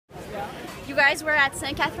You guys were at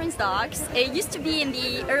St. Catherine's Docks. It used to be in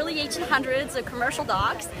the early 1800s a commercial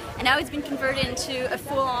docks, and now it's been converted into a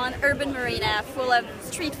full-on urban marina full of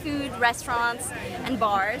street food, restaurants, and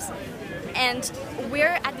bars. And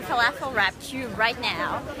we're at the falafel wrap queue right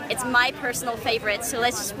now. It's my personal favorite, so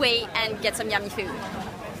let's just wait and get some yummy food.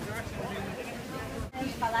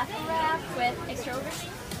 Falafel wrap with extra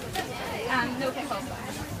aubergine. No pickles.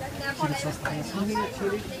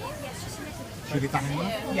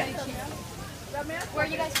 Yeah. Where are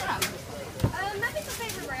you guys from? Nothing's a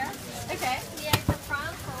favorite rare. Okay. Yeah, from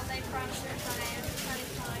France, holiday France,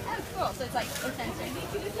 Oh, cool. So it's like authentic.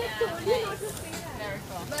 yeah. Nice. Very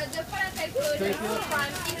cool. But the falafel food is from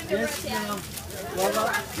East European.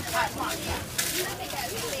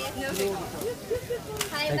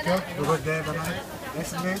 Hi, D'accord, madame. vous regardez banane.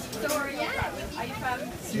 Next name? Doria. Are you from?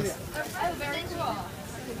 Syria. Oh, very cool.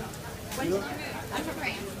 When did you move? I'm from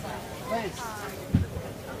France. France.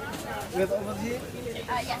 With aubergine?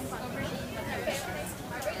 Yes, aubergine.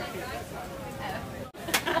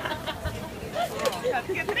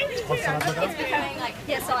 It's becoming like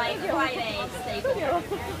Friday staple.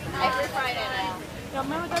 Every Friday now. No,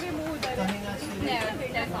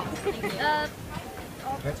 no sauce.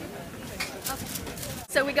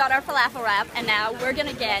 So we got our falafel wrap, and now we're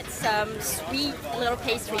gonna get some sweet little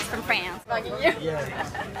pastries from France. Bugging you? Yeah.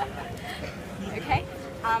 Okay.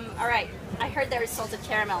 All right. I heard there is salted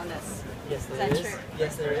caramel in this. Yes, Is there that is. true?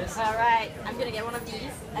 Yes, there is. All right. I'm gonna get one of these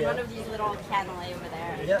and Yeah. one of these little cannoli over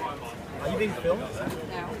there. Yeah. Are you being filmed?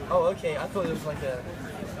 No. Oh, okay. I thought it was like a.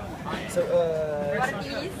 So, One of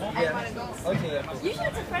these and yeah. one of these. Okay, yeah, cool. Usually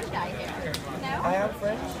it's a French guy here. No? I am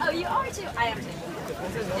French. Oh, you are too? I am too.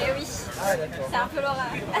 Eh oui. Ah, d'accord. C'est un peu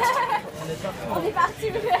l'horreur. On est parti. On est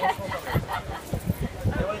partout.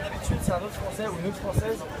 Mais ouais, d'habitude, c'est un autre français ou une autre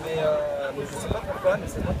française, mais je sais pas pourquoi, mais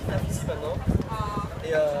c'est moi qui tape ici maintenant.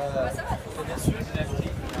 Et ça va. j'étais déçu.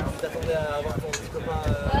 Tu t'attendais à avoir ton petit copain.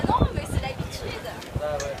 Non, mais c'est l'habitude.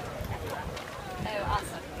 Ah ouais. Oh,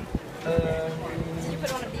 awesome. Did you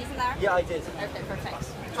put one of these in there? Yeah, I did. Okay, perfect. Do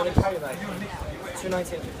you want to carry that?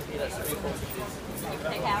 2.19.50p, that's 3.40p. You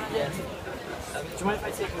take out of Yeah. it? Do you mind if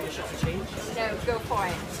I take all your shit to change? No, go for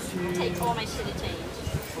it. Take all my shit to change.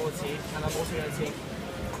 40, and I'm also going to take.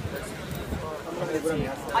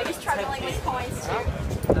 Are you struggling with coins too?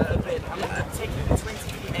 A bit. I'm going to take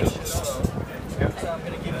 20p extra as well. So I'm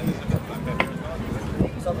going to give you.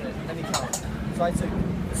 So I'm going to. Let me count. So I took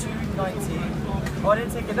 2.90. Oh, I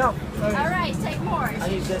didn't take enough. Sorry. All right, take more. I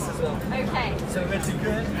need this as well. Okay. So we're too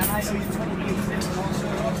good, and I owe you 20p. Do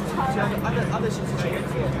you have other shit to change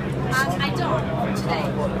as well? I don't today,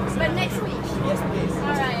 but next week. Yes, please.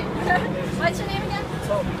 All right. What's your name again?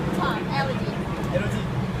 Tom. Tom. Elodie. Elodie.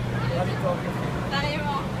 Ravi de toi.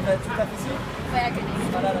 Pareillement. Tu tapes ici? Ouais, à côté.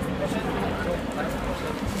 Voilà, la semaine prochaine. Bon, à la semaine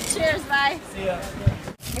prochaine. Cheers. Bye. See ya.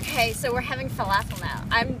 Okay, so we're having falafel now.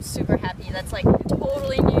 I'm super happy. That's like a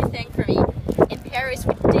totally new thing for me. In Paris,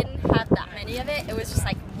 we didn't have that many of it. It was just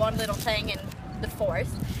like one little thing in the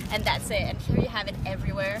forest, and that's it. And here you have it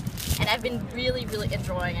everywhere. And I've been really, really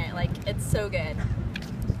enjoying it. Like, it's so good.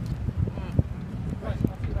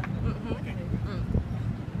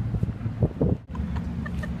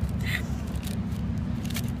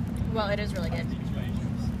 Well, it is really good.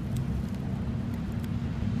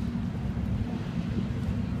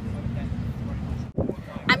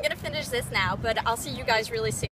 I'm gonna finish this now, but I'll see you guys really soon.